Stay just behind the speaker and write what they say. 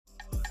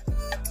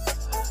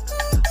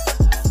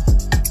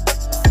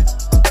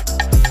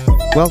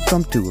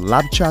Welcome to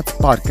Lab Chats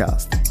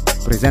podcast,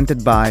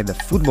 presented by the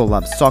Football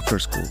Lab Soccer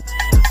School.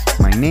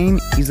 My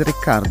name is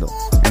Riccardo,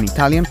 an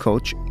Italian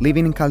coach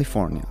living in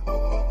California.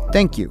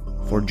 Thank you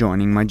for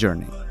joining my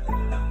journey.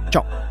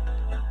 Ciao!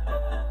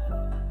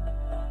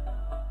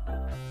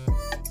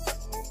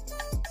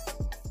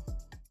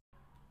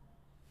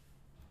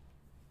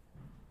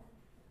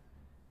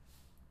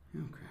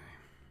 Okay.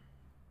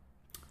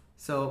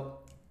 So,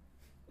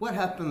 what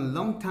happened a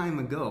long time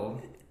ago?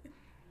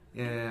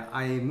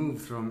 I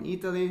moved from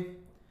Italy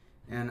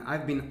and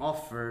I've been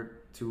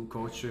offered to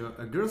coach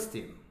a girls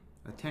team,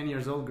 a 10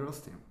 years old girls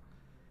team.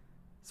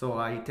 So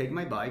I take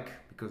my bike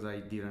because I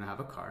didn't have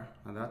a car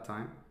at that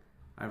time.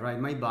 I ride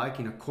my bike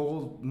in a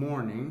cold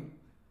morning,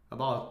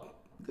 about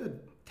good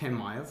 10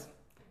 miles,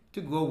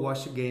 to go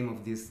watch a game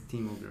of this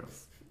team of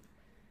girls.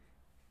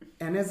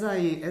 And as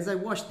I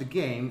watched the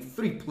game,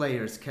 3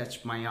 players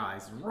catch my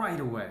eyes right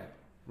away.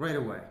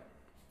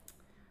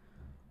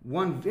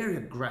 One very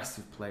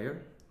aggressive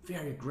player,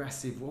 very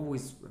aggressive,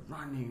 always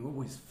running,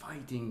 always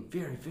fighting,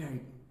 very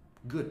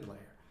good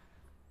player.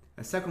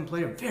 A second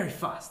player, very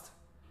fast,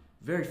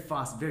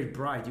 very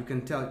bright. You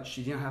can tell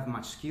she didn't have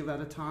much skill at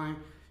the time.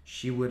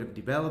 She would have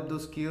developed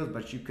those skills,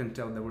 but you can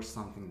tell there was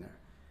something there.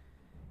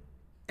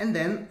 And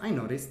then I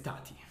noticed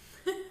Tati.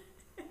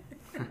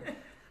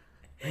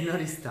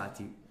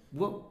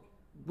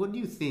 What do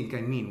you think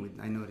I mean with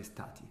I noticed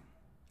Tati?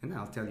 And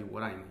I'll tell you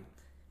what I mean.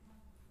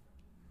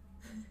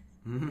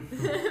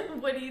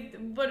 What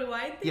do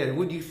I think? Yeah,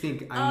 what do you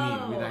think I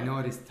mean with I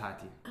noticed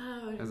Tati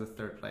as a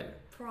third player?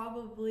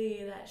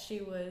 Probably that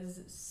she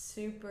was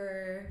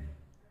super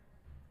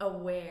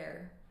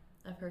aware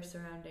of her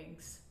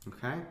surroundings.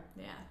 Okay.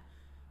 Yeah.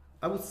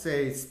 I would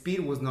say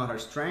speed was not her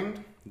strength,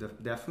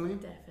 definitely.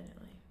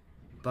 Definitely.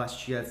 But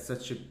she had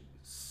such a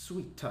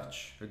sweet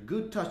touch, a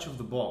good touch of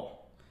the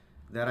ball,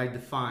 that I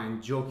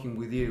define, joking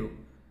with you,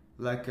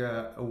 like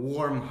a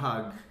warm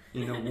hug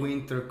in a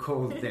winter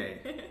cold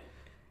day.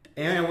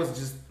 And it was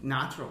just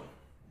natural.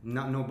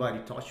 Nobody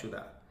taught you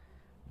that.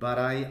 But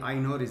I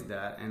noticed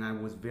that and I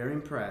was very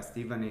impressed,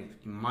 even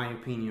if, in my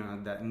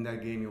opinion, that in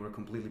that game you were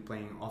completely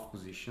playing off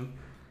position.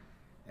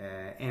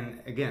 And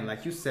again,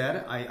 like you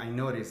said, I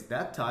noticed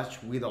that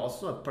touch with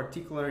also a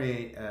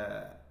particularly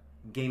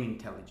game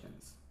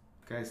intelligence.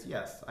 Because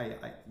yes,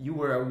 you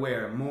were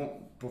aware,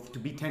 to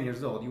be 10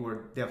 years old, you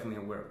were definitely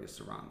aware of your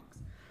surroundings.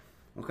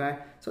 Okay?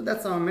 So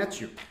that's how I met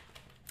you.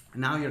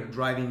 Now you're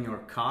driving your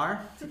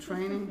car to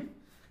training.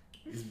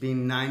 It's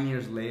been 9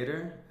 years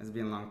later. It's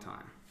been a long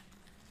time.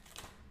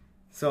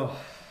 So,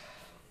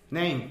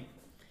 name?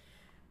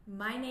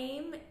 My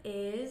name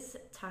is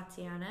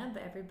Tatiana,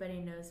 but everybody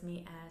knows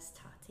me as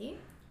Tati.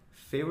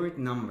 Favorite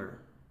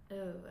number?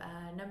 Oh,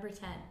 number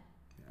 10,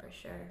 for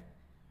sure.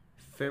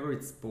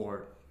 Favorite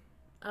sport?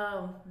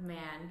 Oh,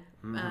 man.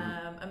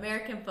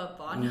 American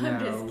football. No, I'm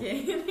just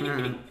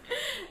kidding.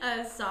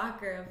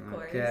 Soccer, of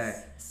course.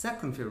 Okay.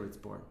 Second favorite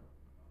sport?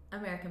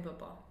 American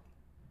football.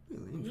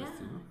 Really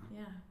interesting.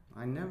 Yeah.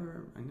 I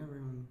never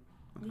even...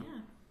 Okay.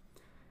 Yeah.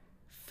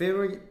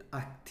 Favorite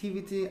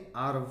activity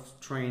out of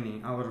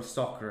training, out of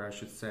soccer, I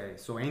should say.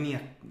 So any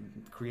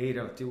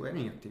creative activity,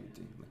 any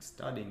activity, like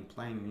studying,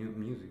 playing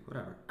music,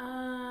 whatever.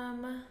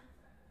 I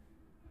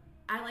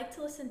like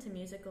to listen to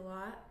music a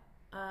lot.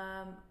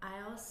 I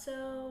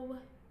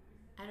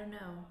don't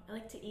know. I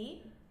like to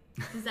eat.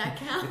 Does that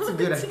count? It's a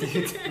good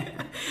activity.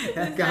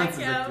 That counts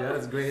as activity.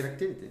 That's a great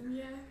activity.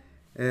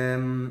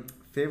 Yeah.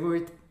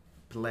 Favorite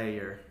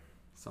player,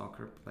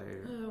 soccer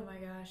player. Oh my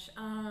gosh.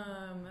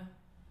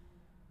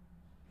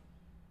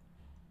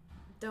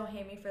 Don't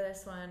hate me for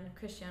this one.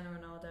 Cristiano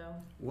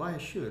Ronaldo. Why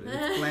should?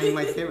 It's playing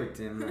my favorite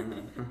team.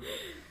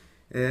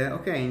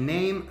 Okay,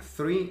 name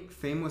 3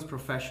 famous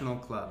professional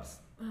clubs.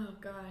 Oh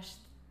gosh.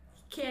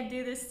 You can't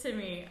do this to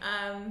me.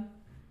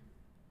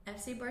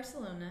 FC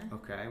Barcelona.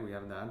 Okay, we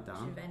have that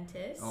down.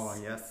 Juventus. Oh,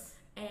 yes.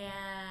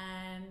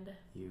 And...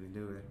 You can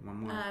do it.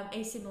 One more.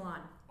 AC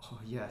Milan. Oh,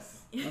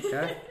 yes.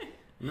 Okay.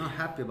 Not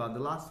happy about the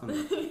last one.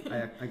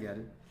 I get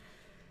it.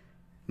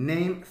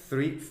 Name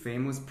 3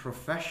 famous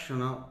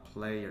professional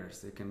players.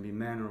 They can be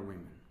men or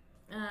women.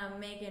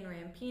 Megan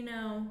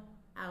Rapinoe,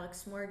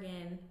 Alex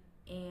Morgan,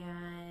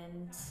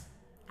 and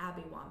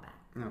Abby Wambach.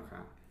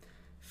 Okay.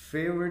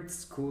 Favorite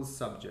school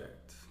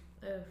subject?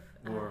 Oof,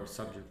 or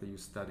subject that you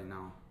study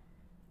now?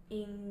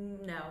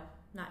 No,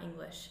 not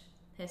English.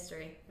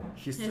 History.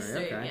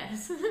 History, okay.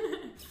 Yes.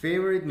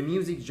 Favorite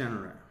music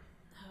genre?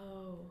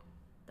 Oh,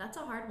 that's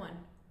a hard one.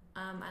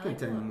 I can like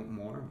tell you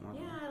more.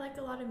 Yeah, I like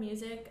a lot of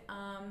music.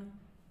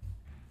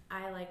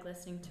 I like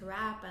listening to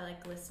rap. I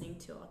like listening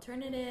to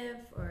alternative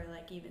or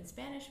like even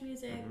Spanish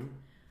music.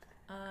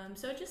 Mm-hmm.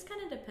 So it just kind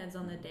of depends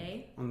on the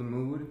day. On the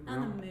mood?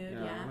 On the mood,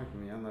 yeah. Like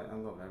me, I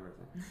love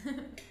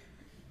everything.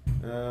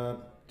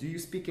 Do you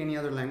speak any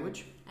other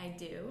language? I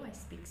do. I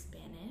speak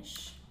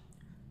Spanish.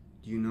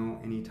 Do you know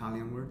any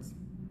Italian words?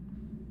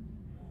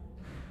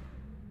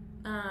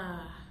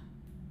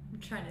 I'm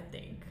trying to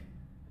think.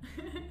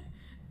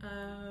 I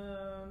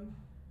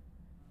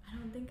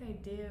don't think I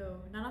do.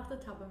 Not off the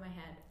top of my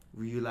head.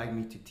 Would you like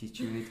me to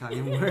teach you an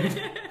Italian word?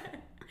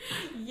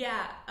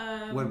 Yeah.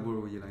 What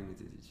word would you like me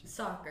to teach you?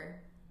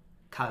 Soccer.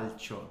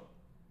 Calcio.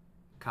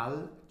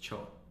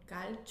 Calcio.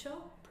 Calcio?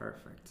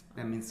 Perfect.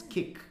 That means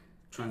kick.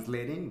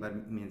 Translating, but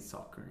it means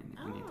soccer in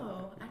Italy.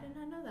 Oh, I did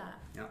not know that.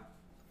 Yeah.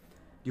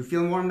 You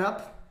feel warmed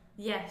up?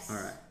 Yes. All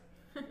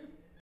right.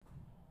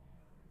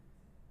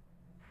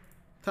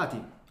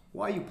 Tati,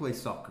 why you play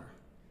soccer?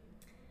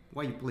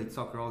 Why you played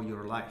soccer all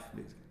your life,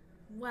 basically?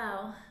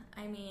 Well,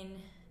 I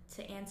mean,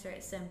 to answer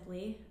it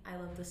simply, I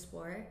love the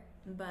sport,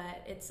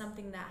 but it's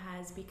something that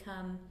has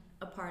become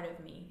a part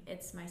of me.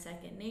 It's my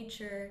second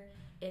nature.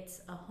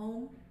 It's a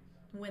home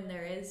when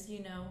there is,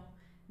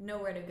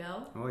 nowhere to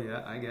go. Oh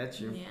yeah, I get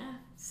you. Yeah.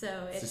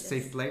 So It's a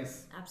safe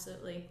place.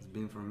 Absolutely. It's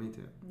been for me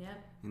too.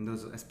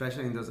 Yep.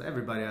 Especially in those,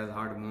 everybody has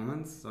hard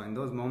moments. So in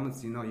those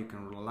moments, you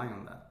can rely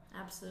on that.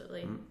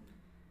 Absolutely.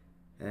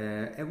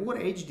 At what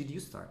age did you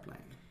start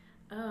playing?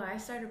 Oh, I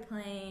started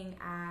playing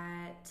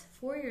at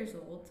 4 years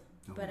old,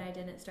 but I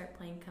didn't start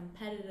playing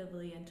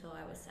competitively until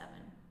I was 7.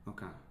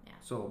 Okay. Yeah.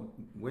 So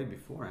way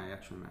before I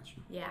actually met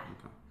you. Yeah.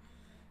 Okay.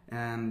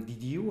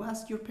 Did you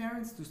ask your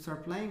parents to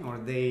start playing, or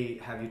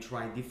have you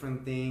tried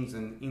different things,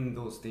 and in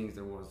those things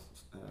there was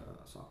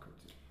soccer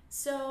too?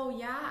 So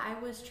yeah, I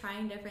was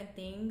trying different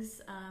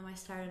things. I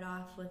started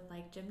off with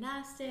like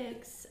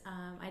gymnastics.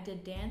 I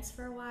did dance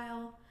for a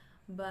while,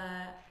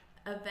 but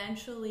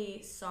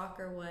eventually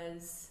soccer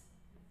was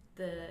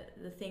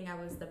the thing I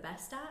was the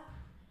best at,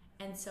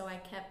 and so I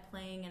kept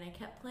playing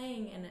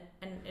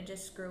and it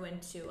just grew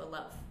into a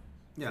love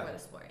for the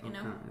sport. You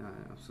know?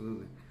 Yeah,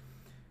 absolutely.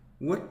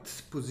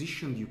 What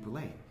position do you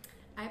play?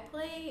 I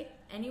play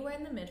anywhere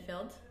in the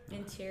midfield,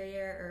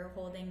 interior or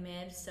holding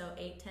mid, so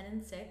 8, 10,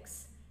 and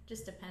 6.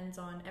 Just depends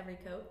on every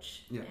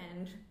coach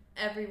and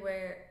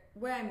everywhere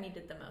where I'm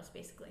needed the most,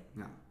 basically.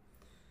 Yeah.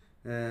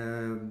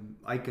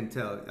 I can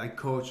tell. I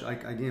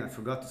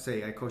forgot to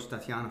say, I coached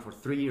Tatiana for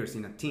 3 years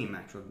in a team,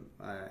 actually,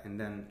 and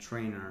then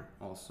trainer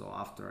also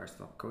after I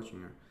stopped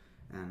coaching her.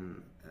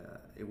 And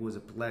it was a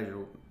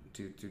pleasure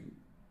to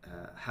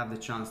have the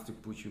chance to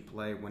put you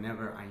play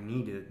whenever I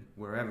needed,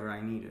 wherever I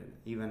needed,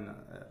 even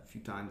a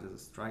few times as a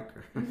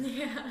striker.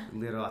 Yeah. A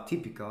little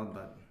atypical,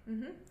 but...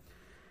 Mm-hmm.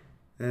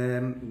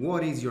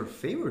 What is your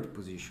favorite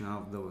position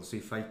of those? So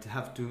if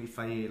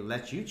I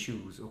let you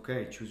choose,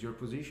 choose your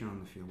position on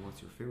the field.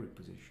 What's your favorite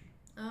position?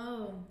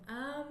 Oh,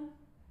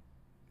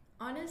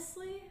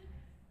 honestly,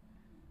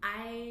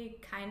 I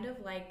kind of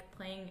like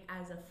playing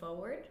as a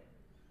forward.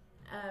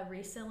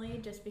 Recently,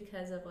 just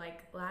because of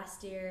like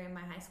last year in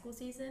my high school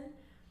season,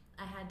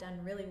 I had done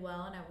really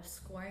well and I was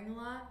scoring a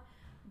lot.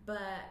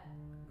 But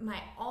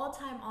my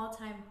all-time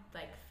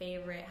like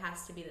favorite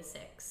has to be the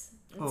 6.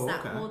 It's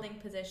that holding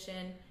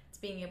position. It's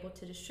being able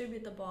to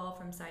distribute the ball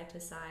from side to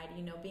side,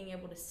 being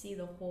able to see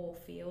the whole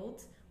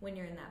field when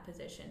you're in that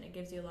position. It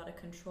gives you a lot of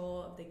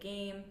control of the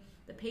game,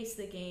 the pace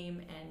of the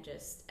game, and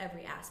just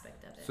every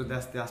aspect of it. So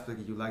that's the aspect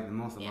that you like the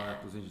most about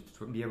that position,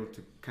 to be able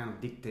to kind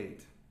of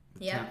dictate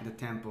the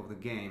tempo of the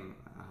game.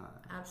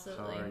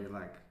 Absolutely. However you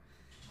like.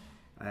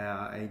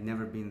 I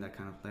never been that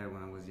kind of player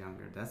when I was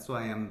younger. That's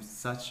why I'm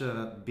such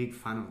a big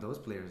fan of those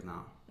players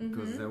now,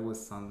 because there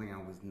was something I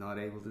was not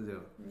able to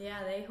do.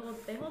 Yeah, they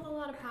hold a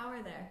lot of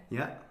power there.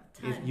 Yeah,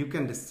 if you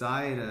can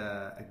decide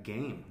a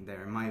game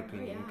there, in my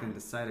opinion. You can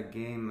decide a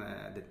game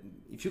that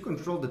if you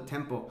control the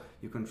tempo,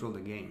 you control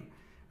the game.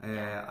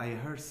 I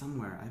heard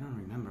somewhere, I don't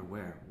remember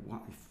where,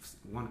 if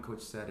one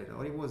coach said it,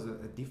 or it was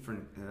a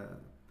different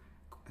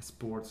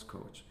sports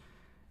coach.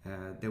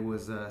 There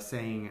was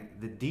saying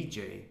the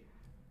DJ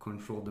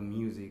control the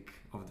music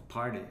of the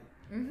party,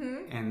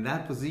 and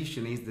that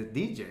position is the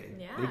DJ.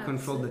 They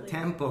control the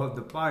tempo of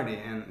the party,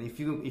 and if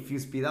you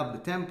speed up the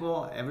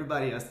tempo,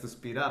 everybody has to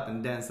speed up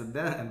and dance at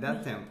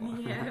that tempo.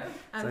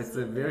 So it's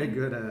a very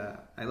good.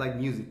 I like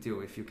music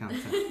too, if you can't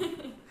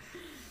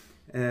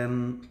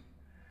tell.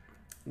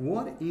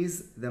 What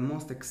is the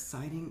most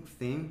exciting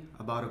thing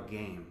about a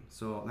game?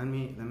 So let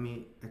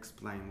me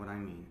explain what I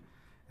mean.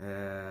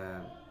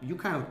 You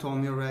kind of told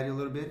me already a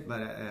little bit,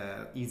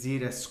 but is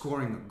it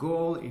scoring a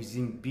goal? Is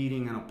it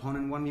beating an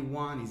opponent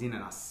 1v1? Is it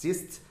an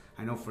assist?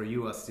 I know for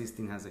you,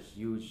 assisting has a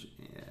huge,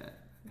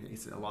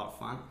 it's a lot of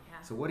fun.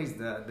 Yeah. So what is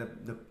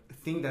the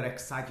thing that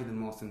excites you the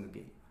most in the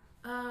game?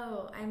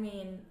 Oh, I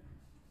mean,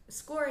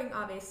 scoring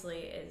obviously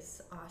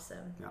is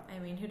awesome. Yeah. I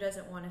mean, who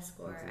doesn't want to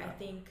score? Exactly. I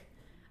think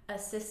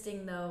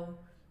assisting though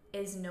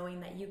is knowing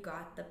that you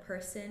got the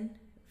person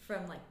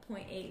from like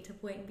point A to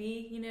point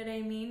B, you know what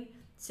I mean?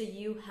 So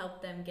you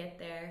help them get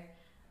there.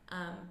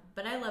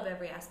 But I love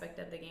every aspect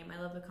of the game.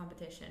 I love the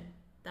competition.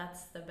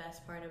 That's the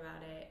best part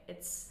about it.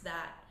 It's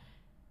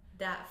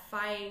that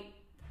fight,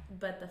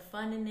 but the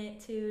fun in it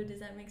too.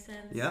 Does that make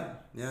sense? Yeah.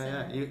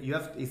 You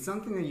have. It's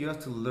something that you have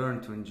to learn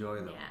to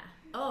enjoy, though.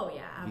 Yeah. Oh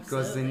yeah. Absolutely.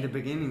 Because in the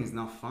beginning, it's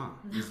not fun.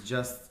 It's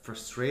just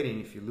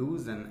frustrating if you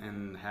lose,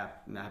 and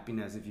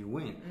happiness if you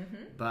win.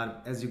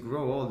 But as you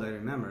grow old, I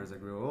remember as I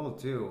grew old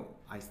too,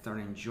 I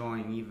started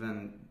enjoying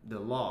even the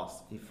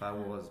loss if I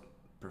was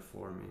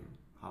performing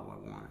how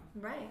I want it.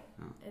 Right.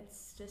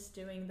 It's just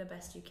doing the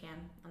best you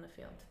can on the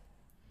field.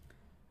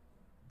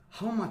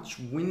 how much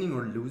winning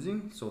or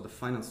losing, so the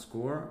final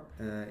score,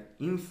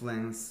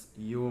 influence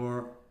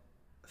your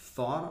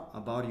thought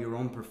about your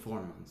own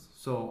performance?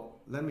 So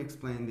let me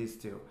explain this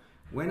too.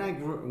 When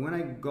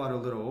I got a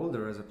little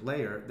older as a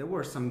player, there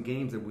were some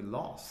games that we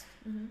lost,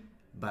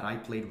 but I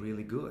played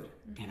really good,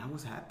 and I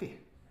was happy.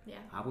 Yeah.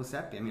 I was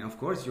happy. I mean, of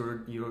course,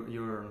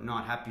 you're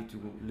not happy to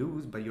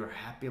lose, but you're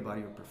happy about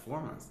your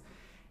performance.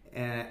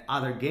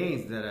 Other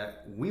games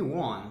that we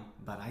won,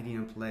 but I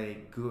didn't play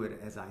good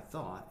as I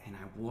thought, and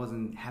I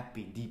wasn't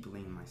happy deeply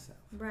in myself.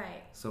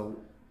 Right. So,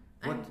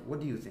 what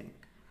do you think?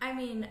 I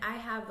mean, I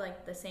have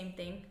like the same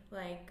thing.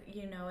 Like,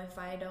 you know, if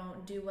I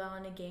don't do well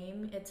in a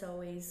game, it's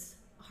always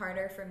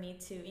harder for me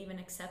to even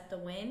accept the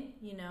win.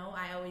 You know,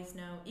 I always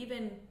know,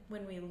 even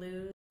when we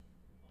lose.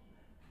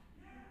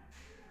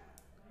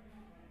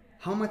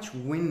 How much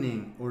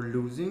winning or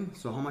losing,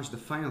 so how much the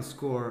final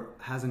score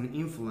has an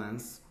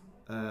influence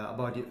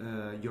about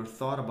your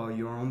thought about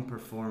your own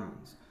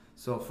performance.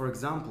 So, for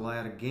example, I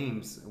had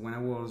games when I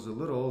was a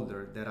little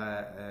older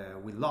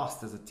that we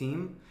lost as a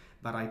team,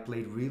 but I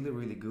played really,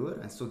 really good,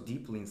 and so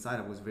deeply inside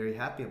I was very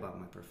happy about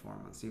my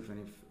performance,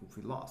 even if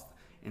we lost.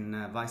 And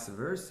vice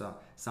versa,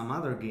 some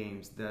other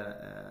games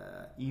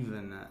that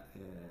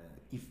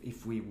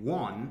if we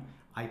won,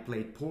 I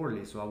played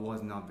poorly, so I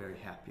was not very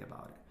happy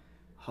about it.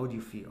 How do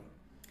you feel?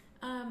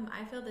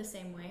 I feel the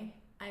same way.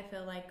 I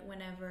feel like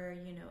whenever,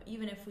 you know,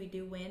 even if we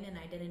do win and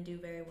I didn't do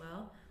very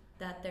well,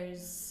 that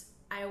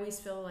I always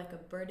feel like a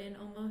burden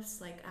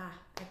almost, like,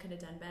 I could have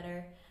done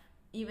better.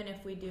 Even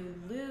if we do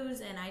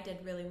lose and I did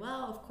really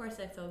well, of course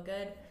I feel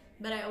good,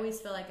 but I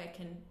always feel like I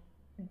can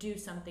do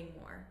something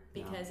more,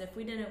 because if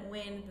we didn't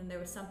win, then there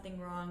was something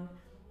wrong,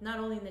 not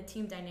only in the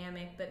team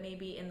dynamic, but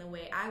maybe in the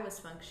way I was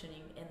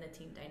functioning in the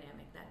team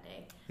dynamic that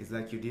day. It's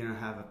like you didn't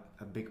have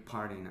a big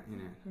part in it.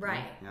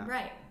 Right, yeah.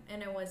 right.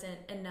 And it wasn't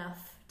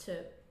enough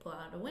to pull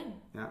out a win.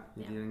 Yeah,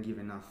 you didn't give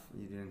enough.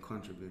 You didn't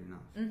contribute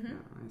enough. Mm-hmm.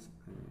 Yeah,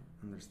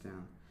 I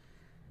understand.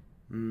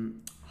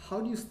 How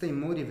do you stay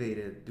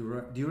motivated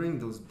during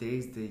those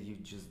days that you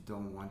just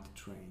don't want to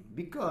train?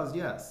 Because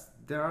yes,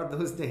 there are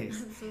those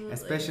days. Absolutely.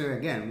 Especially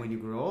again, when you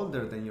grow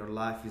older, then your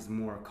life is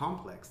more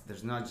complex.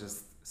 There's not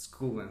just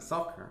school and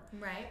soccer.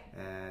 Right.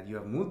 You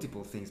have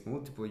multiple things,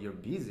 you're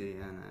busy,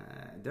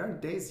 and there are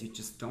days you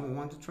just don't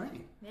want to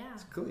train. Yeah.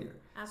 It's clear.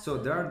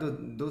 Absolutely. So there are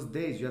those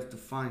days you have to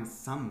find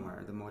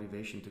somewhere the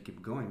motivation to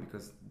keep going,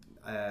 because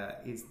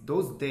it's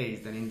those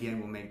days that in the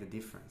end will make the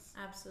difference.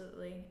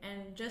 Absolutely.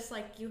 And just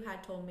like you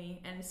had told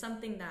me, and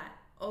something that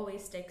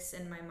always sticks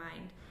in my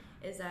mind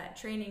is that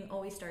training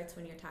always starts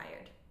when you're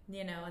tired,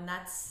 you know, and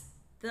that's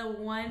the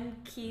one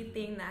key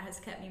thing that has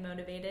kept me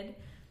motivated.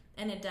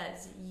 And it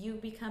does. You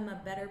become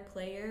a better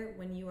player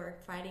when you are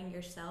fighting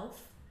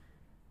yourself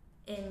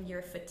in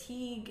your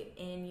fatigue,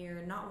 in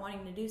your not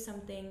wanting to do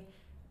something.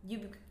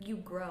 You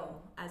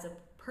grow as a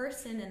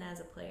person and as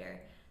a player.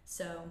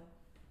 So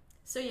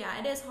yeah,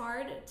 it is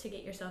hard to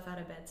get yourself out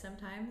of bed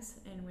sometimes,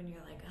 and when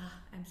you're like,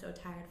 I'm so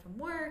tired from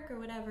work or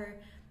whatever,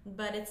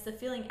 but it's the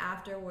feeling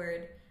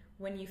afterward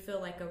when you feel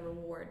like a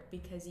reward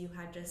because you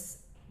had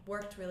just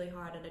worked really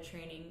hard at a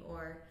training,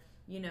 or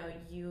you know,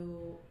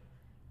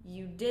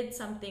 you did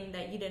something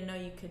that you didn't know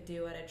you could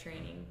do at a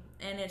training,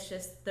 and it's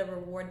just the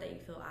reward that you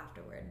feel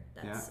afterward.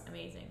 That's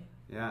amazing.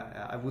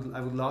 Yeah, I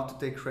would love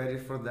to take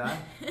credit for that,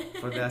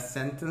 for that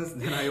sentence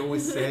that I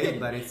always say,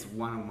 but it's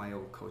one of my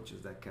old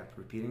coaches that kept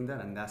repeating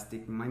that, and that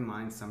stick in my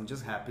mind. So I'm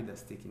just happy that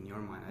stick in your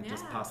mind. I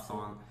just passed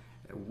on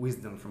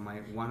wisdom from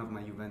one of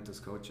my Juventus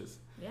coaches.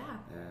 Yeah.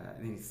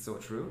 And it's so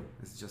true.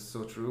 It's just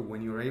so true.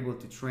 When you're able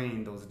to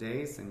train those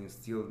days and you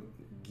still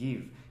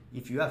give,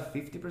 if you have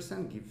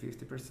 50%, give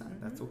 50%.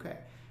 Mm-hmm. That's okay.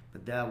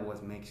 But that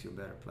what makes you a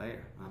better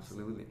player.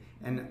 Absolutely.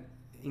 And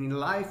in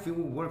life, it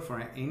will work for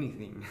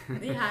anything.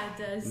 Yeah, it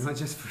does. Not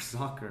just for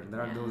soccer.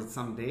 There are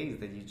some days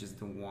that you just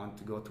don't want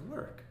to go to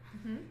work.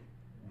 Mm-hmm.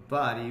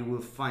 But you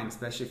will find,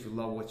 especially if you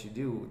love what you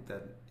do,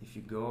 that if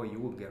you go, you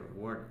will get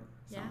rewarded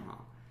somehow.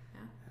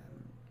 Yeah.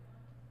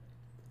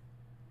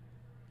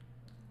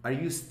 Are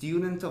you a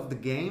student of the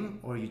game,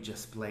 or you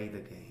just play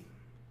the game?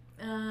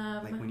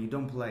 Like when you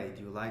don't play,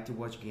 do you like to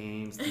watch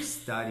games, to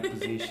study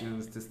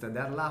positions, to study?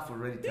 That laugh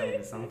already tells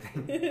me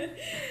something.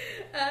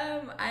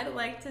 I'd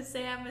like to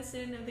say I'm a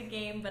student of the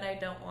game, but I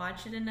don't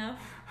watch it enough.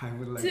 I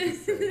would like to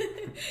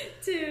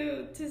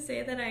say to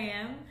say that I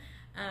am.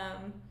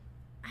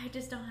 I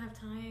just don't have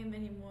time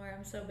anymore.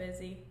 I'm so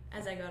busy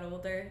as I got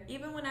older.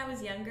 Even when I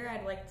was younger,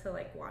 I'd like to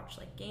watch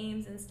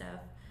games and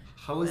stuff.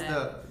 How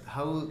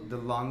the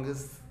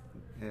longest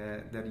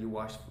that you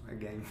watched a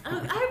game?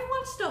 I've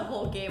watched a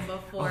whole game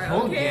before. A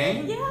whole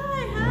game? Yeah,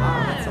 I have.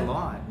 Wow, that's a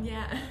lot.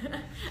 Yeah,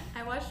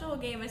 I watched the whole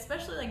game,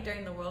 especially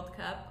during the World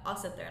Cup. I'll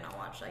sit there and I'll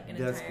watch an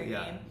entire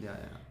game. Yeah.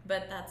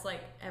 But that's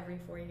every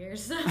 4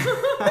 years. So.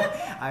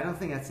 I don't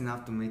think that's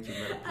enough to make you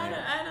better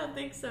player. I don't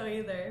think so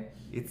either.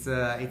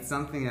 It's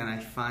something that I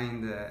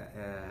find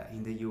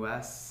in the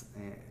US,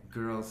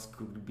 girls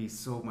could be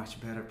so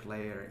much better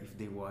player if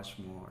they watch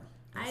more.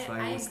 That's why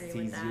I always agree with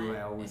tease that. you.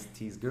 I always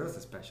tease girls,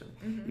 especially.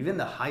 Mhm. Even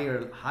the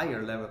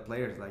higher level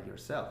players like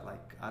yourself,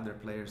 like other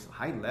players,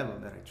 high level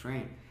that I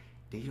train,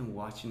 they don't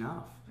watch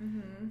enough.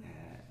 Mhm.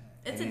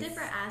 It's And a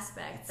different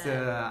aspect. It's,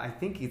 that I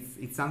think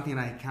it's something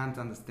I can't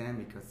understand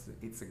because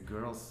it's a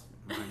girl's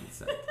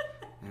mindset,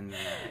 and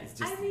it's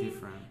just I mean,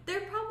 different.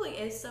 there probably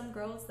is some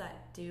girls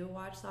that do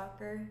watch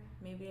soccer,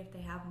 maybe if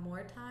they have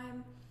more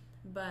time,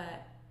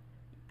 but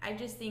I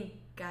just think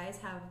guys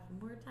have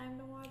more time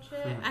to watch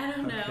it. I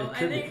don't know. Okay,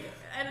 could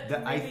be.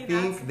 I maybe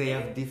that's think the they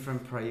thing. have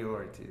different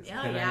priorities.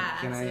 Oh, yeah,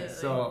 absolutely.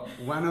 So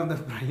one of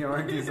the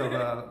priorities of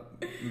a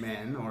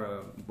man or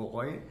a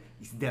boy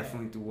is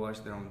definitely to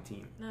watch their own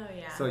team. Oh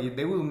yeah. So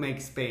they will make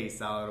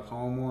space out of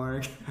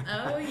homework,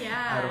 Oh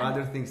yeah. out of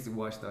other things to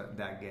watch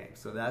that game.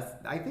 So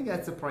I think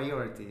that's a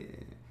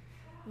priority.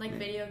 Like Yeah.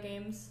 video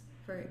games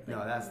for. Like, No,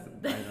 I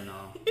don't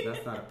know.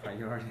 That's not a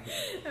priority.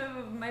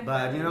 My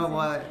But you know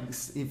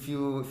brothers what? If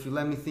you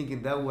let me think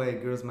it that way,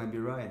 girls might be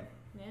right.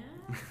 and-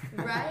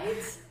 Yeah.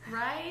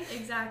 Right.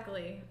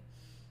 Exactly.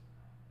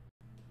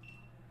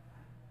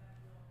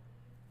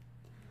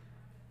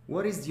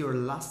 What is your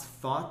last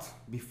thought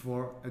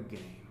before a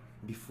game?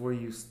 Before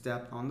you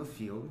step on the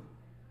field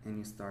and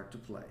you start to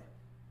play?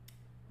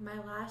 My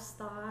last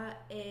thought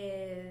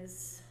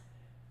is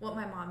what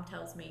my mom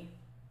tells me,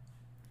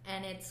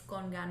 and it's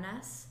con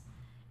ganas,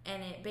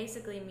 and it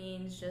basically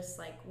means just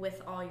like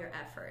with all your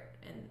effort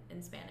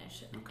in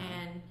Spanish. Okay.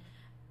 And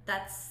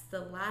that's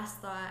the last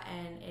thought,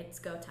 and it's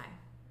go time.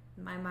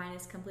 My mind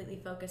is completely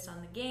focused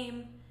on the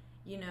game.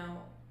 You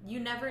know, you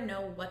never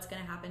know what's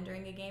going to happen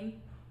during a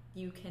game.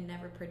 You can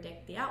never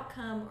predict the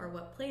outcome or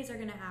what plays are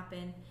going to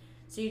happen,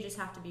 so you just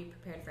have to be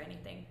prepared for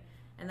anything.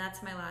 And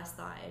that's my last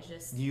thought, is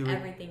just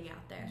everything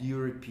out there. Do you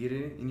repeat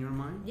it in your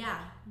mind? Yeah,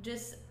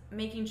 just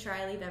making sure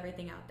I leave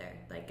everything out there.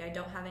 Like, I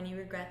don't have any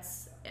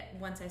regrets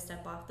once I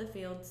step off the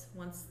field,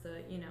 once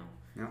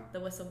the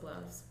whistle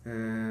blows.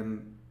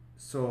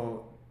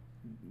 So,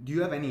 do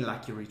you have any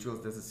lucky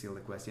rituals? That's a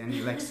silly question.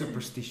 Any like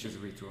superstitious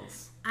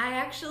rituals?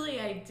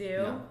 I do.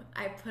 Yeah.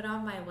 I put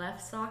on my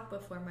left sock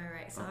before my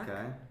right sock.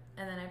 Okay.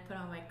 And then I put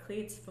on my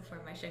cleats before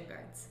my shin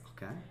guards.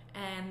 Okay.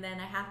 And then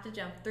I have to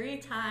jump 3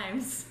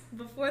 times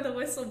before the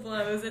whistle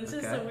blows. It's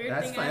just a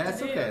weird thing I have That's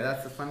to do. okay.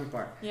 That's the funny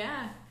part.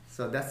 Yeah.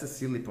 So that's the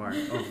silly part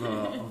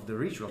of the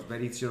rituals,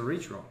 but it's your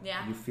ritual.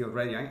 Yeah. You feel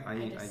ready.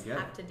 I just get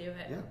have it. to do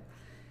it.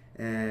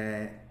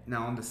 Yeah.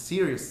 Now on the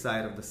serious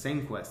side of the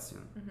same question,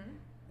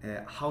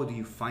 Mm-hmm. how do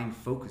you find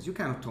focus? You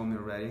kind of told me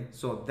already.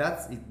 So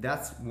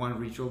that's one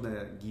ritual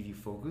that give you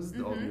focus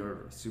of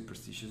your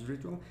superstitious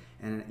ritual.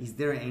 And is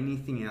there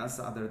anything else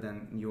other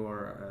than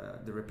your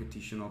the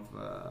repetition of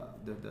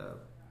the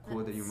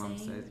quote that your mom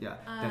says? Yeah,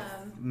 that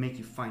make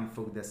you find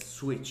focus, that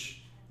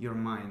switch your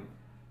mind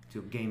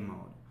to game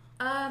mode.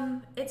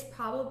 It's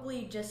probably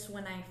just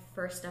when I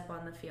first step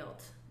on the field.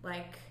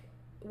 Like,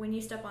 when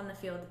you step on the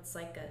field, it's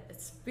like a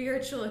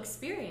spiritual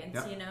experience,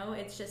 Yeah. you know?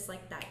 It's just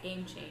like that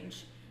game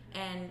change.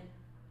 And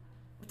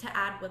to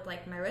add with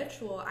like my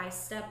ritual, I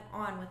step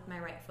on with my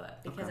right foot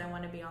because I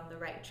want to be on the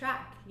right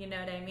track. You know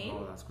what I mean?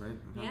 Oh, that's great.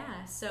 Uh-huh.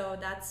 Yeah. So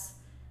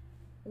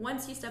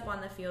once you step on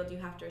the field, you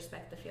have to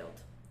respect the field,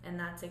 and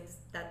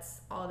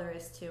that's all there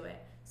is to it.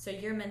 So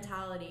your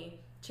mentality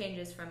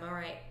changes from, all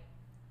right,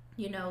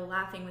 you know,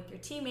 laughing with your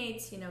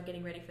teammates, you know,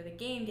 getting ready for the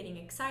game, getting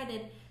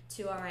excited,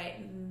 to, all right,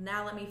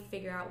 now let me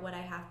figure out what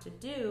I have to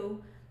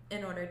do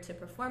in order to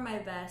perform my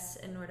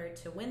best, in order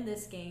to win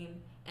this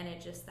game. And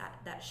it just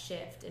that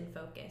shift in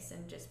focus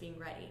and just being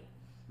ready.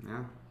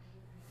 Yeah.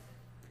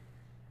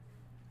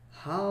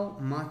 How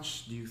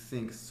much do you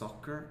think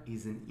soccer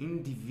is an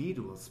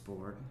individual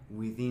sport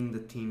within the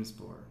team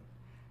sport?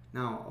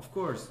 Now, of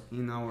course,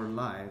 in our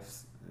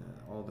lives,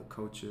 all the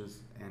coaches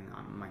and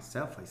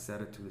myself, I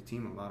said it to the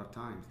team a lot of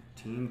times.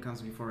 Team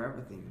comes before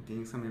everything.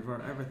 Team comes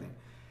before everything.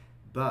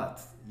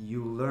 But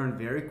you learn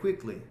very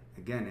quickly,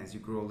 again, as you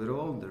grow a little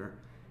older,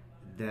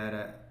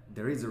 that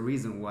there is a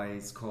reason why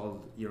it's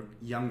called your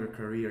younger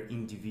career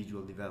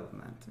individual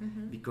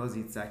development, because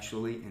it's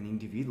actually an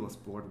individual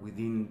sport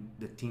within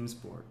the team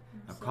sport.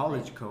 Absolutely. A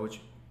college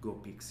coach go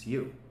picks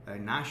you, a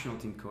national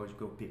team coach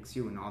go picks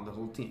you, not the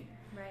whole team.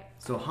 Right.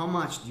 So how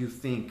much do you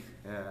think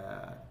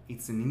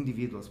it's an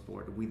individual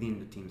sport within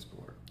the team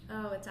sport?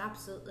 Oh, it's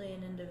absolutely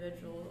an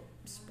individual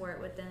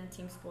sport within a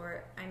team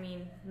sport. I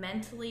mean,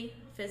 mentally,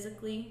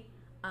 physically.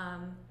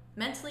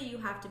 Mentally, you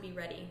have to be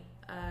ready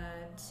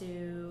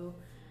to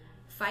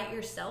fight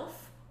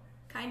yourself,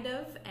 kind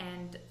of,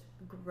 and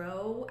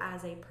grow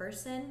as a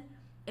person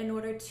in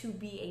order to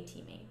be a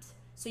teammate.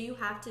 So you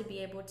have to be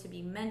able to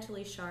be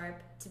mentally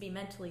sharp, to be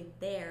mentally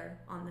there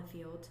on the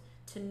field,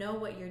 to know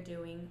what you're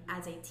doing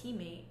as a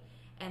teammate,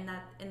 and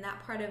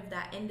that part of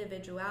that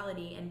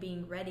individuality and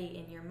being ready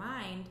in your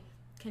mind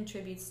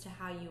contributes to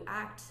how you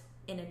act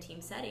in a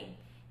team setting,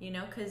 you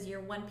know, because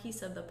you're one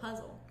piece of the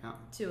puzzle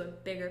to a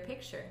bigger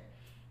picture.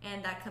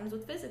 And that comes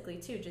with physically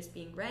too, just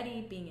being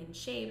ready, being in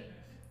shape,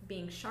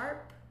 being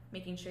sharp,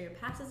 making sure your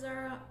passes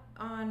are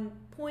on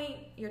point,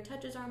 your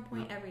touches are on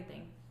point,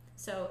 everything.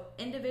 So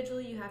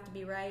individually you have to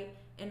be right,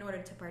 in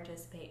order to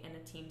participate in a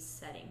team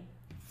setting.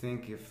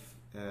 Think if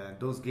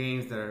those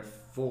games that are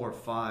 4 or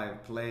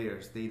 5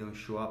 players, they don't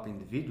show up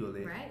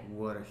individually, Right.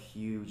 what a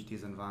huge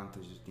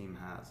disadvantage the team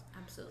has.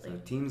 Absolutely. So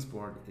team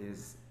sport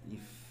is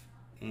if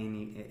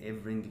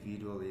every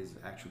individual is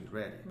actually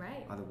ready.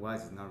 Right.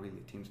 Otherwise, it's not really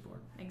a team sport.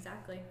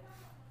 Exactly.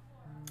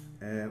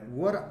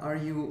 What are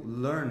you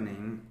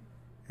learning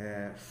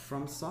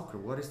from soccer?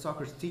 What is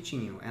soccer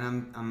teaching you?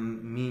 And I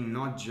mean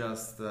not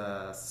just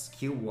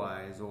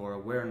skill-wise or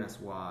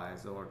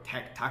awareness-wise or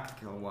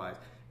tactical-wise,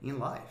 in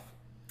life.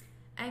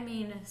 I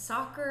mean,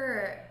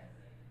 soccer,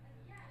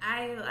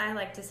 I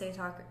like to say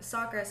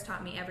soccer has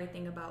taught me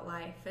everything about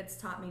life. It's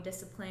taught me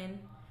discipline.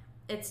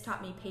 It's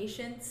taught me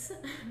patience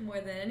more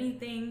than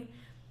anything.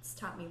 It's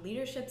taught me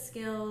leadership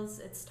skills.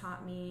 It's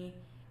taught me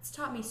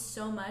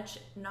so much,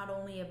 not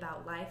only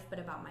about life, but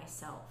about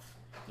myself.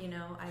 You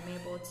know, I'm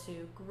able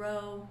to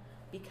grow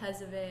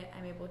because of it.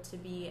 I'm able to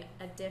be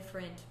a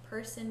different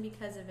person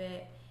because of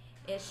it.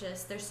 It's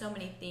just, there's so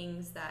many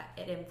things that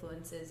it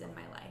influences in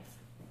my life,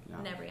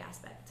 in every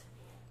aspect.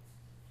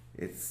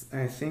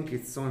 I think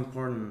it's so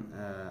important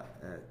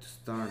to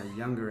start at a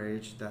younger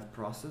age, that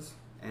process,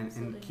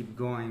 and keep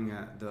going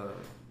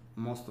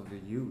most of the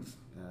youth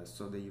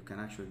so that you can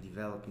actually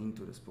develop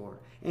into the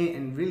sport.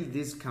 And really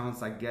this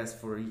counts, I guess,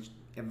 for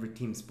every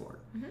team sport.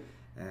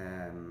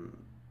 Mm-hmm.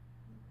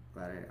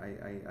 But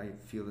I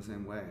feel the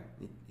same way.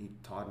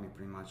 It taught me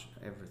pretty much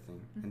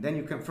everything. Mm-hmm.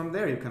 And then from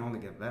there you can only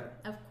get better.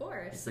 Of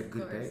course. It's a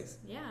good base.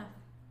 Yeah.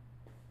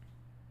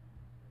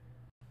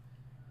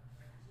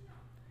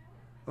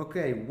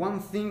 Okay, one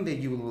thing that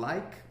you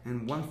like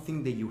and one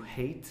thing that you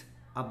hate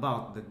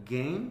about the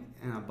game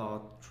and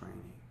about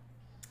training.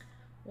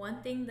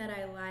 One thing that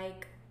I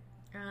like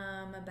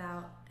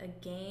about a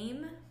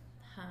game,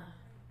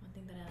 one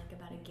thing that I like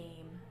about a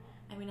game.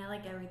 I mean, I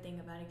like everything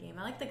about a game.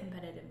 I like the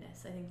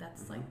competitiveness. I think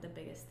that's like the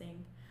biggest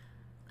thing.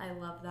 I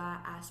love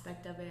that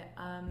aspect of it.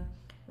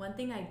 One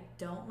thing I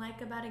don't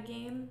like about a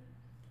game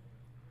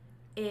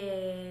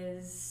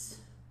is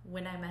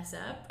when I mess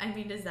up. I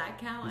mean, does that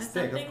count as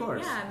something? Of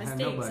course. Yeah,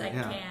 mistakes.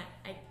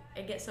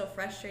 I get so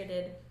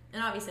frustrated.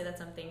 And obviously that's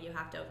something you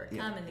have to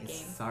overcome in the game.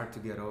 It's hard to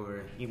get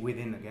over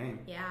within the game.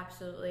 Yeah,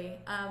 absolutely.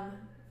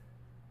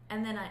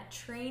 And then at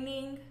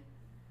training,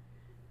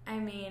 I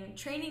mean,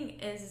 training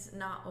is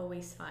not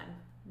always fun.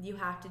 You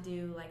have to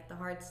do like the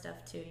hard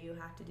stuff too. You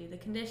have to do the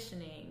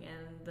conditioning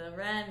and the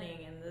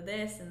running and the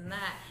this and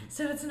that.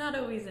 So it's not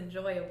always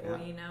enjoyable,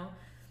 you know?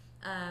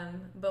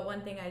 But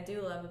one thing I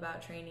do love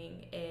about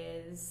training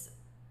is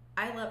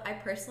I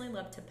personally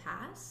love to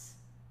pass.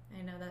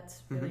 I know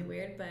that's really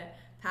weird, but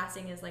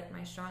passing is like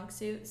my strong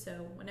suit.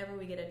 So whenever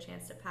we get a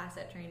chance to pass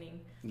at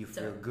training, you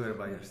feel good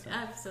about yourself.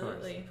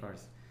 Absolutely. Of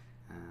course.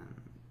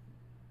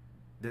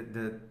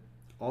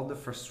 All the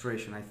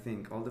frustration,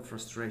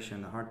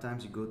 the hard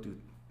times you go through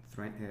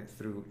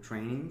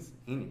trainings,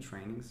 any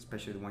trainings,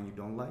 especially the one you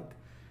don't like,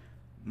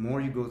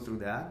 more you go through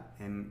that,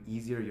 and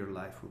easier your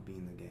life will be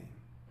in the game.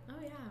 Oh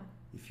yeah.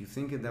 If you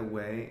think it that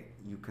way,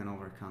 you can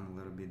overcome a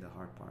little bit the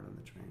hard part of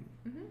the training.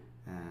 Mm-hmm.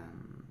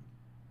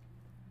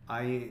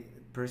 I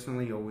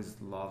personally always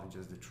love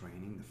just the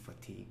training, the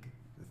fatigue,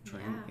 the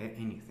training,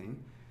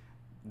 anything.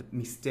 The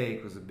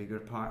mistake was the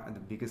biggest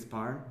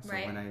part. So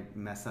when I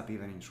mess up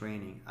even in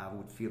training, I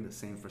would feel the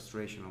same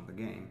frustration of the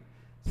game.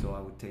 So I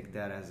would take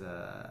that as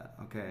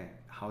okay,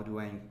 how do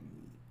I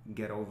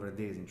get over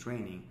this in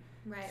training?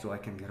 Right. So I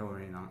can get over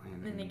it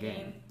in the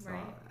game. So,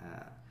 right.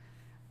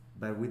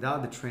 But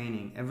without the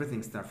training,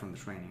 everything starts from the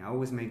training. I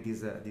always make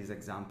this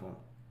example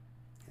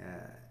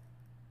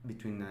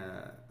between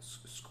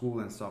school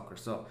and soccer.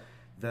 So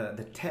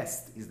the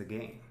test is the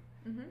game.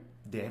 Mm-hmm.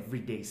 The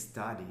everyday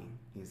study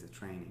is the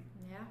training.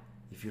 Yeah.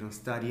 If you don't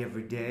study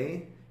every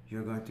day,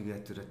 you're going to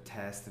get to the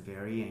test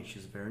very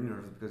anxious, very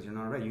nervous because you're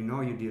not ready. You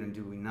know you didn't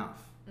do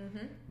enough.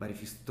 Mm-hmm. But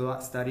if you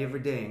study every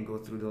day and go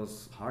through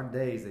those hard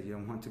days that you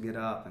don't want to get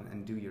up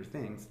and do your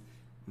things,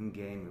 in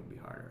game it will be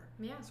harder.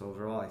 Yeah. So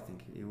overall, I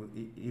think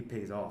it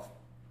pays off.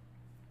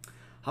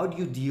 How do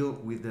you deal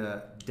with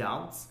the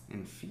doubts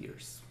and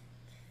fears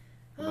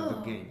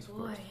about the games? Of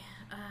course.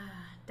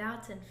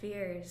 Doubts and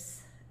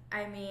fears.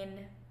 I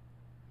mean,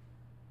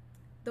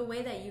 the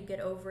way that you get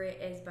over it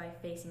is by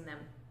facing them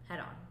head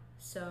on.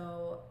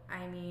 So,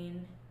 I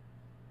mean,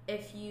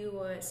 if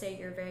you say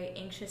you're very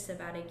anxious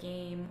about a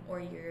game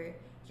or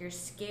you're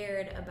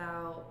scared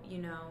about, you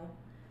know,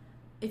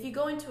 if you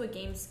go into a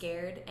game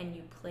scared and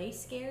you play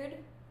scared,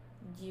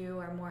 you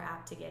are more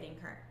apt to getting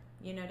hurt.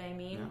 You know what I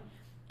mean?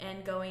 Yeah.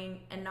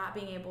 And not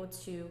being able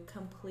to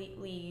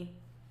completely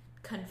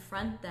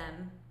confront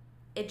them,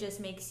 it just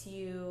makes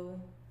you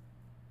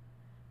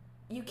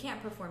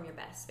can't perform your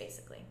best,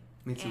 basically.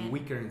 Makes you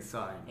weaker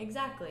inside.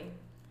 Exactly.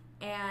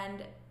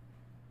 And,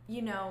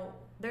 you know,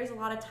 there's a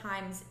lot of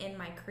times in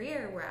my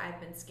career where I've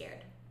been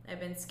scared. I've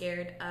been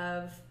scared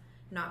of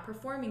not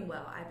performing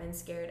well. I've been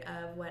scared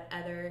of what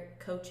other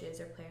coaches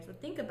or players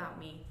would think about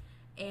me.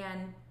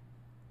 And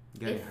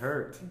getting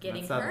hurt.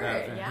 Getting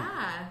hurt,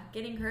 yeah.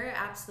 Getting hurt,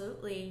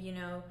 absolutely. You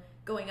know,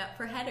 going up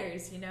for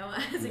headers, you know,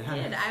 as a Yeah.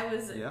 kid. I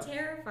was Yeah.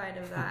 terrified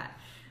of that.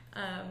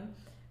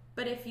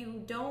 But if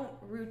you don't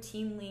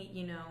routinely,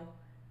 you know,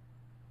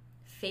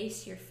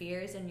 face your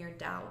fears and your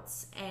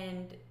doubts,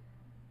 and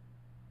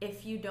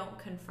if you don't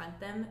confront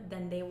them,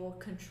 then they will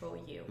control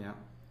you. Yeah.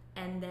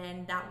 And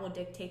then that will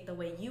dictate the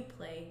way you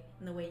play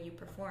and the way you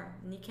perform.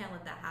 And you can't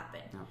let that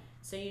happen. No.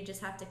 So you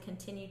just have to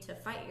continue to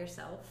fight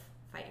yourself,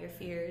 fight your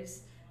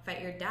fears,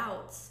 fight your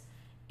doubts,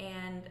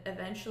 and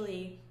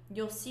eventually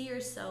you'll see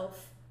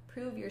yourself,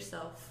 prove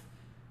yourself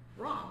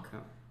wrong. Yeah.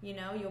 You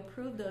know, you'll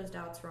prove those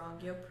doubts wrong.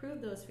 You'll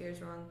prove those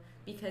fears wrong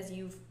because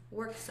you've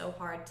worked so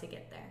hard to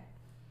get there.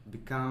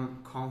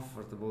 Become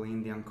comfortable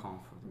in the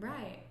uncomfortable.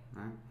 Right.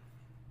 Right.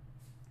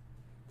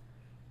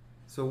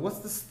 So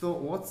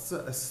what's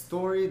a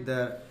story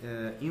that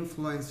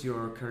influenced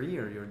your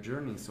career, your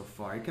journey so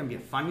far? It can be a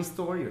funny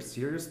story or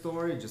serious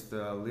story, just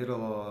a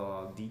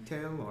little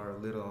detail or a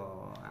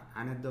little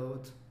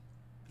anecdote,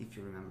 if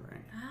you remember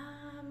any.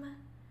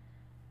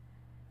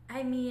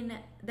 I mean,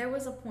 there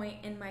was a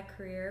point in my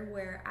career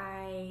where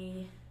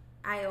I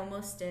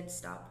almost did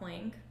stop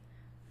playing,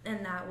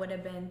 and that would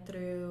have been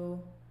through,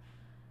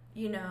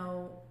 you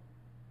know,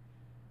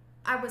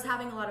 I was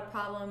having a lot of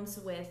problems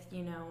with,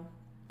 you know,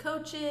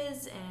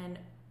 coaches and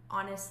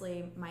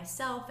honestly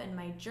myself and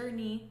my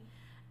journey,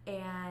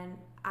 and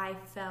I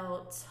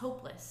felt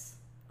hopeless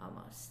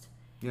almost.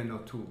 You had no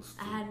tools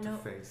I had to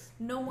face.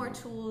 No more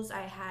tools.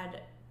 I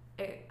had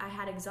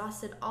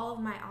exhausted all of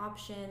my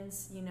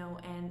options, you know,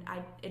 and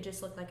it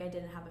just looked like I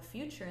didn't have a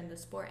future in the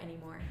sport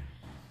anymore.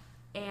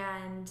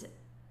 And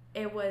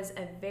it was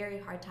a very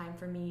hard time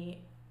for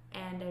me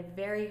and a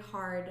very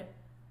hard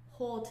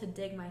hole to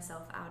dig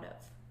myself out of,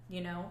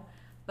 you know.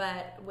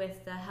 But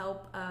with the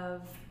help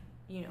of,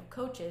 you know,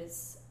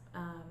 coaches,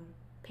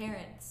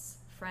 parents,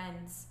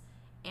 friends,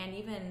 and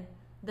even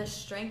the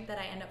strength that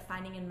I end up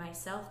finding in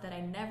myself that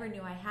I never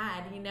knew I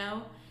had, you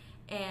know,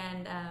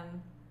 and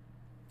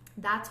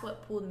that's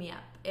what pulled me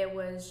up. It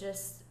was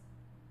just,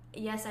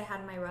 yes, I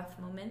had my rough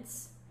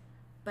moments,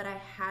 but I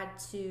had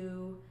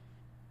to,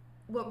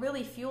 what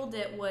really fueled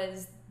it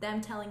was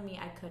them telling me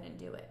I couldn't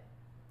do it.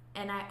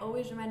 And I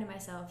always reminded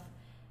myself,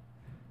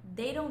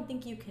 they don't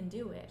think you can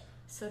do it,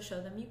 so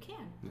show them you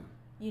can. Yeah.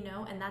 You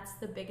know, and that's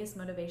the biggest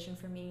motivation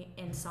for me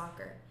in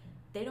soccer.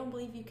 They don't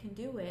believe you can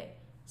do it,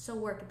 so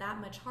work that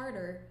much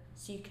harder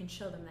so you can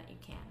show them that you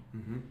can.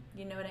 Mm-hmm.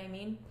 You know what I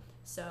mean?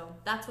 So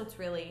that's what's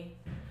really,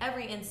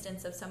 every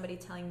instance of somebody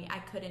telling me I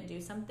couldn't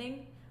do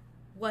something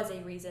was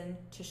a reason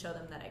to show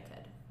them that I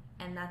could.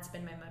 And that's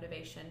been my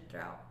motivation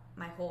throughout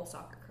my whole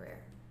soccer career.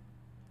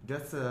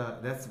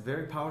 That's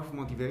very powerful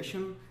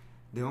motivation.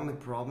 The only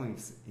problem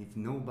is if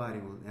nobody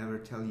will ever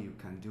tell you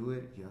can do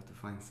it, you have to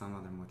find some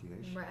other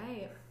motivation.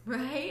 Right.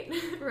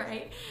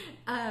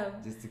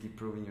 Just to keep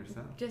proving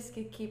yourself. Just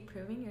to keep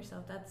proving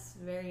yourself. That's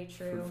very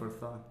true. Food for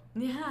thought.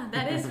 Yeah,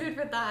 that is food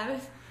for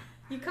thought.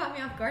 You caught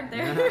me off guard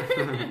there.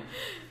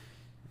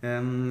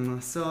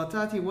 So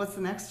Tati, what's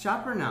the next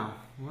chapter now?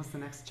 What's the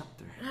next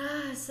chapter?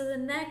 So the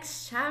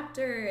next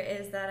chapter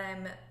is that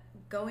I'm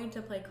going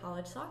to play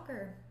college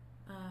soccer.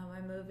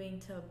 I'm moving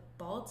to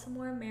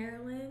Baltimore,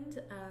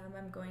 Maryland.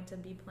 I'm going to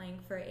be playing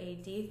for a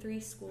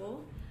D3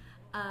 school,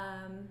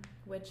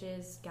 which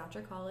is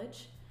Goucher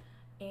College,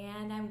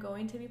 and I'm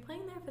going to be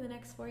playing there for the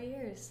next 4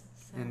 years.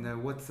 So.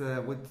 And what's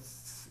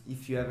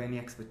if you have any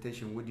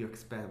expectation? What do you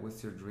expect?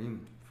 What's your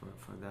dream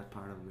for that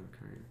part of your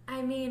career?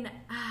 I mean,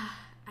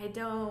 I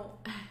don't.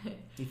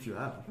 If you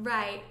have.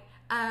 Right.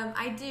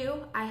 I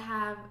do. I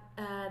have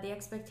the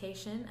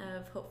expectation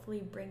of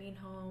hopefully bringing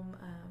home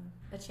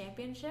a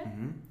championship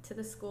to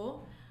the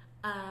school.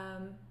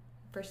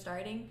 For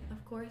starting,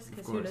 of course,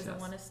 because who doesn't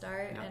want to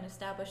start, and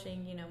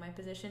establishing, you know, my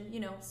position, you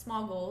know,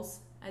 small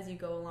goals as you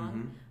go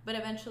along. But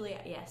eventually,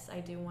 yes,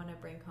 I do want to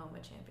bring home a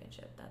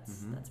championship.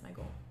 That's my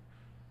goal.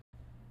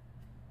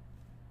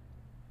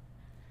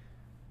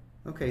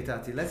 Okay,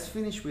 Tati, let's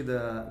finish with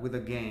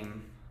a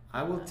game.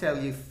 I will tell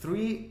you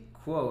three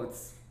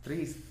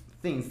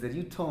things that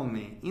you told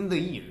me in the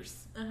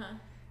years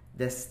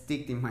that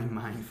stick in my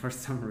mind for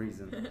some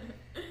reason.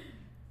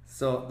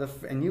 So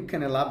and you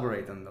can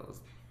elaborate on those.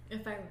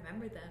 If I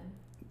remember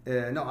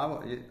them.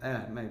 No,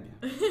 maybe.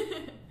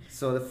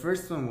 So the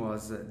first one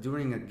was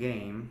during a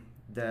game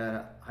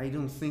that I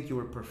don't think you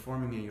were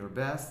performing at your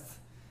best.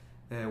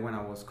 When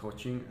I was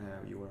coaching,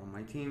 you were on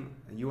my team.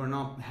 You were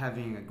not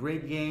having a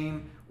great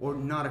game, or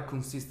not a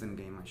consistent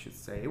game, I should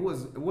say. It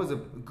was a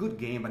good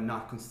game, but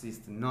not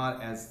consistent,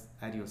 not as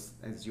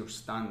your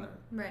standard.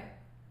 Right.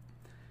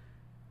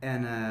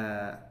 And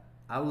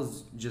I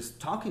was just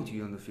talking to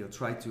you on the field,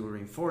 try to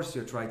reinforce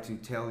you, try to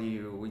tell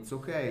you it's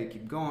okay,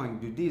 keep going,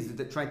 do this,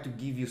 try to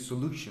give you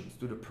solutions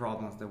to the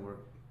problems that were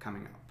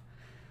coming up.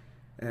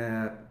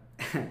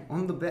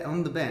 On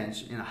the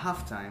bench in a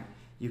halftime,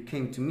 you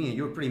came to me and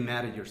you were pretty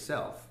mad at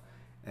yourself,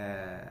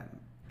 and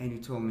you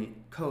told me,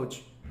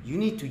 Coach, you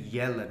need to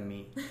yell at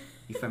me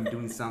if I'm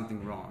doing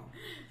something wrong.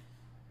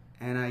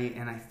 And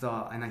I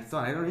thought, I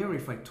don't remember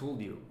if I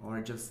told you, or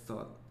I just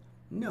thought,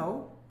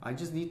 No, I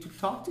just need to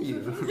talk to you.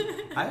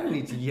 I don't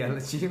need to yell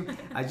at you.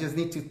 I just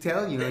need to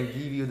tell you and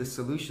give you the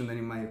solution that,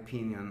 in my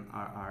opinion,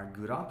 are a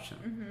good option.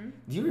 Mm-hmm.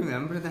 Do you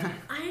remember that?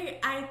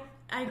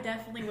 I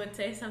definitely would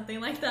say something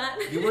like that.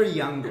 You were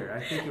younger.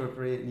 I think you were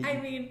pretty. I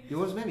mean, it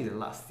was maybe the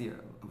last year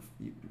of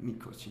me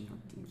coaching your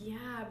team.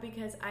 Yeah,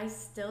 because I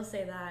still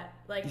say that.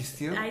 Like, you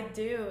still? I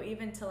do,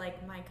 even to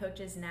like my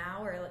coaches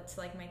now or to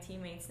like my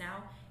teammates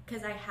now,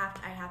 because I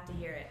have to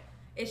hear it.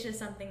 It's just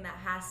something that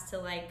has to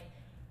like.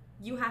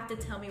 You have to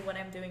tell me what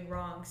I'm doing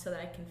wrong so that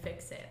I can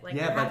fix it. Like,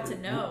 yeah, you have to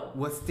know.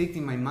 What sticked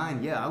in my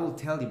mind, I will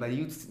tell you, but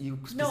you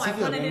specifically no, I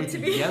want me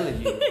to yell at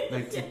you.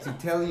 Like, yeah. to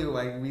tell you,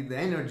 like, with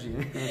energy.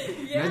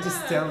 Yeah. Not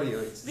just tell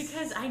you.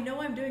 Because I know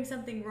I'm doing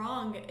something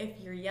wrong if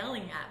you're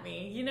yelling at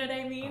me. You know what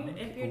I mean?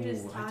 Okay. If you're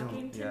just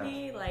talking to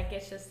me, like,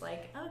 it's just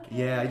like, okay.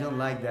 Yeah, I don't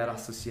like that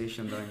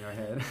association though in your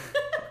head.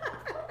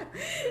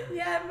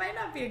 Yeah, it might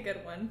not be a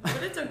good one,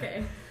 but it's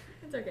okay.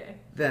 It's okay.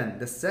 Then,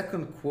 the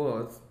second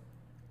quote,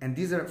 and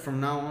these are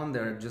from now on,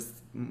 they're just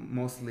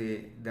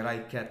mostly that I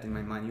kept in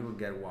my mind. You will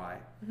get why.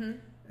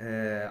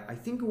 Mm-hmm. I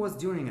think it was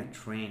during a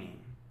training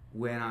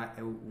when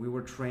we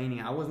were training.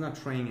 I was not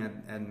training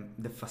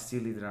at the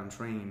facility that I'm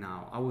training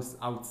now. I was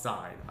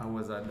outside. I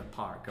was at the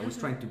park. I was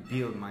trying to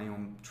build my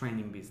own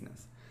training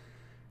business.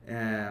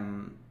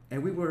 And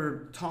we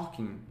were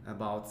talking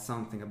about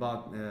something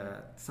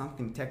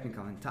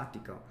technical and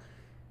tactical.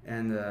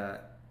 And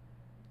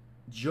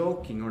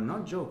joking or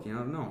not joking, I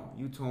don't know.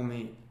 You told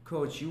me,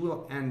 Coach, you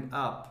will end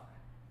up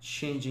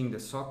changing the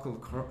soccer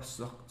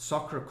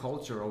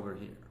culture over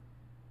here.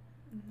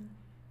 Mm-hmm.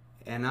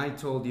 And I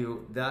told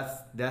you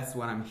that's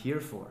what I'm here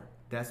for.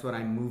 That's what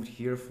I moved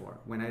here for.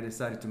 When I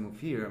decided to move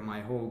here,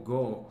 my whole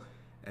goal,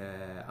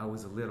 I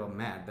was a little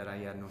mad that I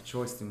had no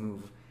choice to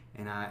move.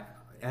 And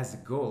as a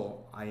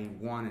goal, I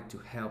wanted to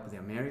help the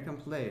American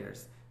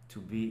players to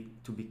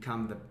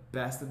become the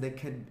best that they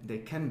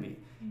can be,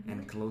 mm-hmm.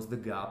 and close the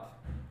gap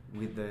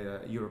with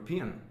the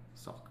European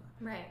soccer.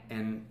 Right.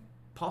 And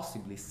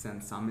possibly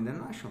send some in the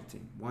national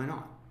team. Why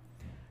not?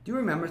 Do you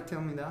remember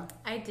telling me that?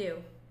 I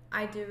do.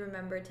 I do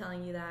remember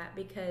telling you that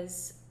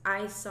because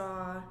I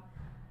saw,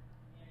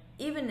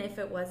 even if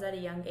it was at a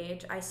young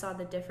age, I saw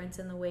the difference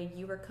in the way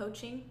you were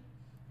coaching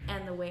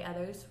and the way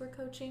others were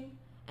coaching.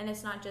 And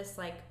it's not just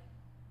like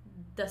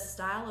the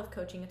style of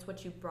coaching, it's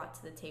what you brought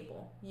to the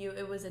table.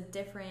 It was a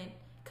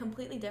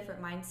completely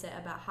different mindset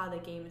about how the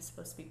game is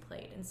supposed to be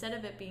played. Instead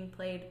of it being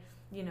played,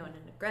 in an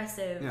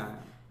aggressive,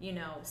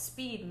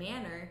 speed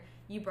manner,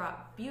 you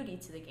brought beauty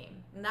to the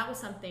game. And that was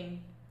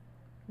something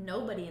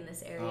nobody in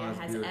this area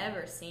has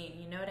ever seen.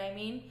 You know what I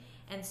mean?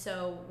 And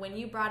so when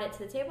you brought it to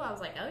the table, I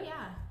was like, oh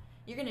yeah,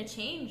 you're going to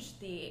change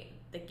the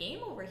game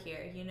over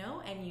here,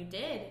 And you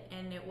did.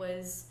 And it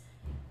was,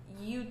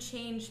 you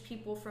changed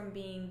people from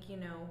being,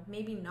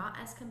 maybe not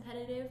as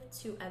competitive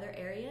to other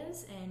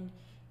areas. And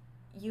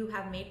you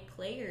have made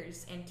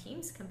players and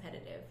teams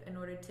competitive in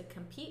order to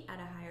compete at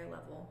a higher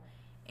level.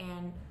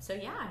 And so,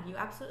 yeah, you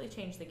absolutely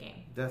changed the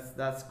game.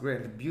 That's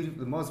great.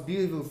 The most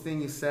beautiful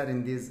thing you said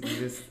in this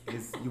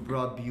is you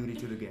brought beauty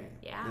to the game.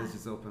 Yeah. This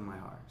just opened my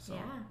heart. So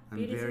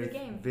beauty I'm very, to the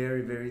game.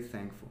 very, very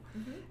thankful.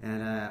 Mm-hmm.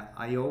 And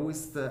I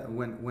always,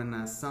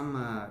 when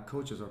some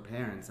coaches or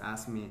parents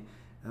ask me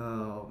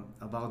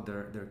about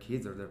their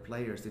kids or their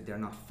players, that they're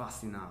not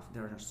fast enough,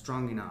 they're not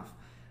strong enough,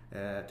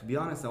 to be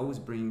honest, I always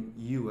bring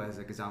you as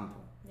an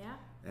example. Yeah.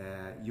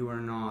 You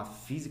are not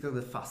physically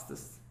the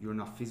fastest, you're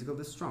not physically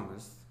the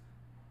strongest,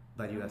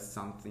 but you have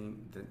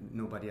something that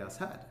nobody else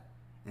had.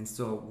 And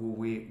so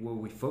what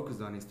we focused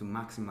on is to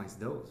maximize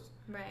those,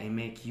 right, and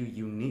make you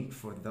unique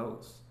for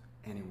those.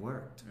 And it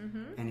worked.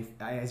 Mm-hmm. And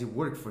as it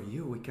worked for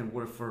you, it can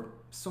work for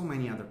so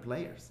many other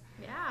players.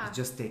 Yeah. It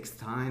just takes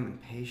time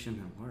and patience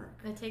and work.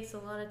 It takes a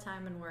lot of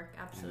time and work,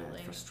 absolutely.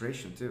 And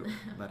frustration too.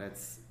 But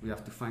we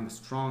have to find a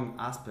strong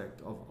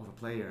aspect of a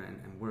player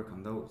and work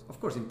on those. Of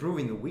course,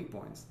 improving the weak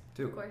points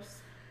too. Of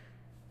course.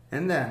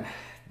 And then,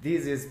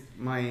 this is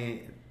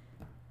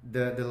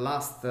the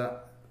last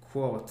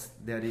quote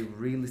that it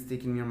really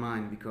stick in your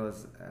mind,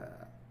 because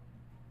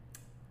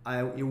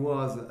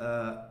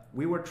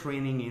we were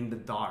training in the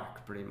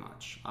dark pretty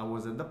much. I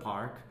was at the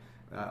park.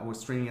 I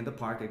was training at the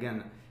park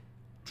again,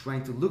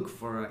 trying to look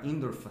for an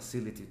indoor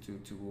facility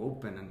to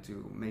open and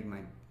to make my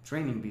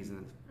training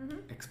business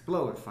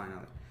explode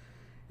finally.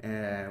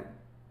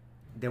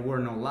 There were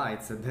no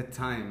lights at that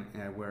time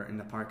where in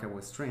the park I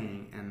was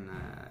training, and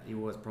it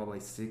was probably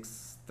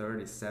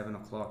 6:30, 7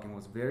 o'clock, and it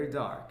was very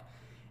dark.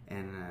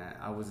 And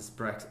I was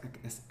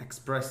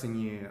expressing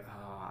you,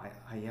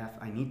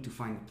 I need to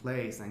find a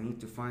place. I need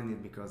to find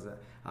it because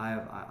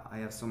I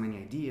have so many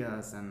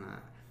ideas. And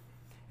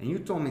you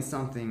told me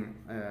something.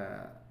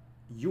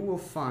 You will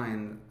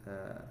find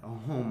a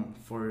home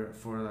for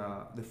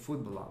the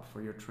football,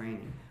 for your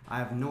training. I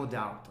have no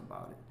doubt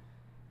about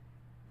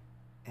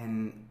it.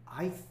 And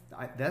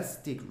that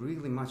stick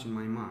really much in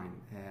my mind.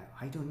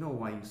 I don't know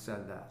why you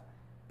said that,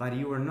 but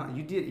you were not.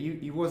 You did.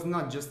 It was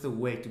not just a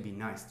way to be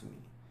nice to me.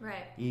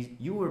 Right.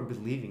 You were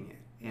believing it.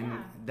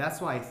 And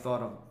that's why I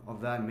thought of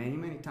that many,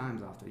 many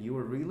times after. You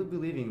were really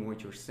believing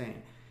what you're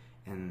saying.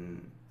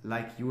 and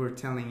like you were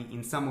telling,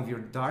 in some of your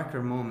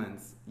darker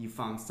moments you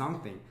found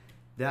something.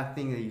 That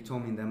thing that you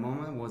told me in that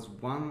moment was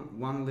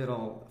one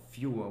little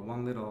fuel,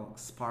 one little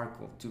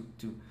sparkle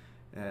to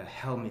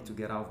help me to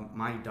get out of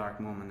my dark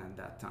moment at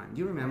that time. Do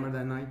you remember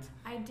that night?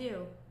 I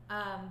do.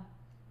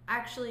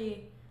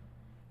 Actually,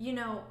 you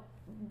know,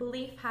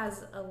 belief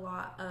has a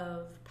lot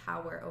of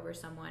power over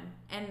someone.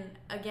 And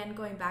again,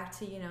 going back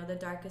to, you know, the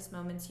darkest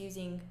moments,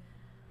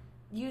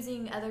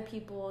 using other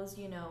people's,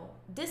 you know,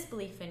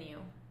 disbelief in you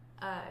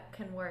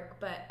can work.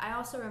 But I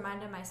also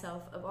reminded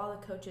myself of all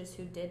the coaches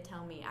who did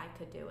tell me I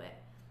could do it,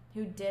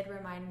 who did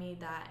remind me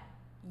that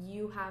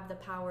you have the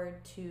power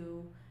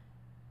to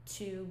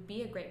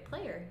be a great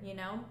player. You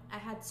know, I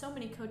had so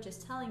many coaches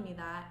telling me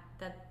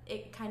that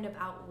it kind of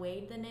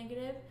outweighed the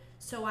negative.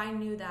 So I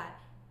knew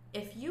that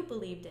if you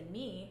believed in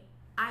me,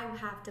 I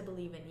have to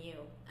believe in you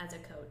as a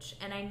coach.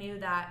 And I knew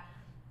that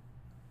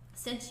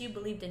since you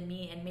believed in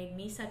me and made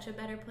me such a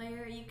better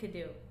player, you could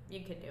do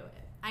it.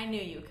 I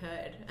knew you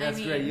could. That's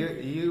great.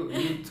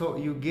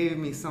 You gave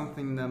me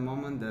something in that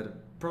moment that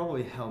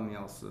probably helped me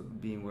also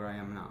being where I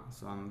am now.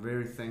 So I'm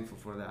very thankful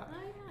for that. Oh,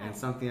 yeah. And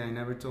something I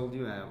never told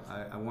you,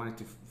 I wanted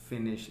to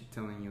finish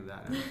telling you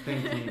that. And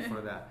thank me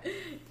for that.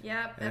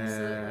 Yep,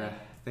 absolutely.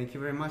 Thank you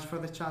very much for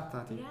the chat,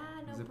 Tati. Yeah,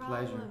 no It was a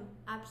problem. pleasure.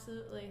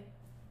 Absolutely.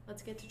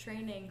 Let's get to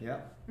training.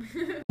 Yep.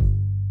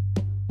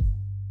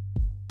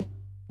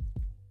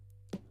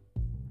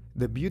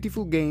 The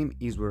beautiful game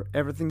is where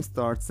everything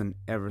starts and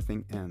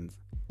everything ends.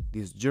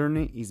 This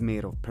journey is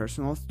made of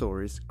personal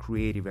stories,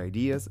 creative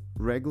ideas,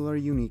 regular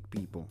unique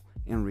people,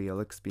 and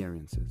real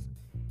experiences.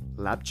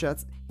 Lab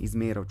Chats is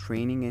made of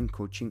training and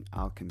coaching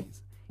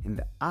alchemies, and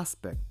the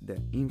aspect that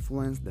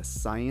influence the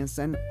science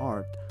and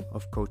art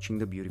of coaching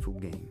the beautiful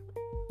game.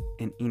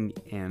 And in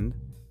the end,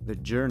 the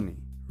journey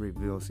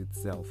reveals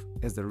itself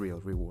as the real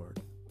reward.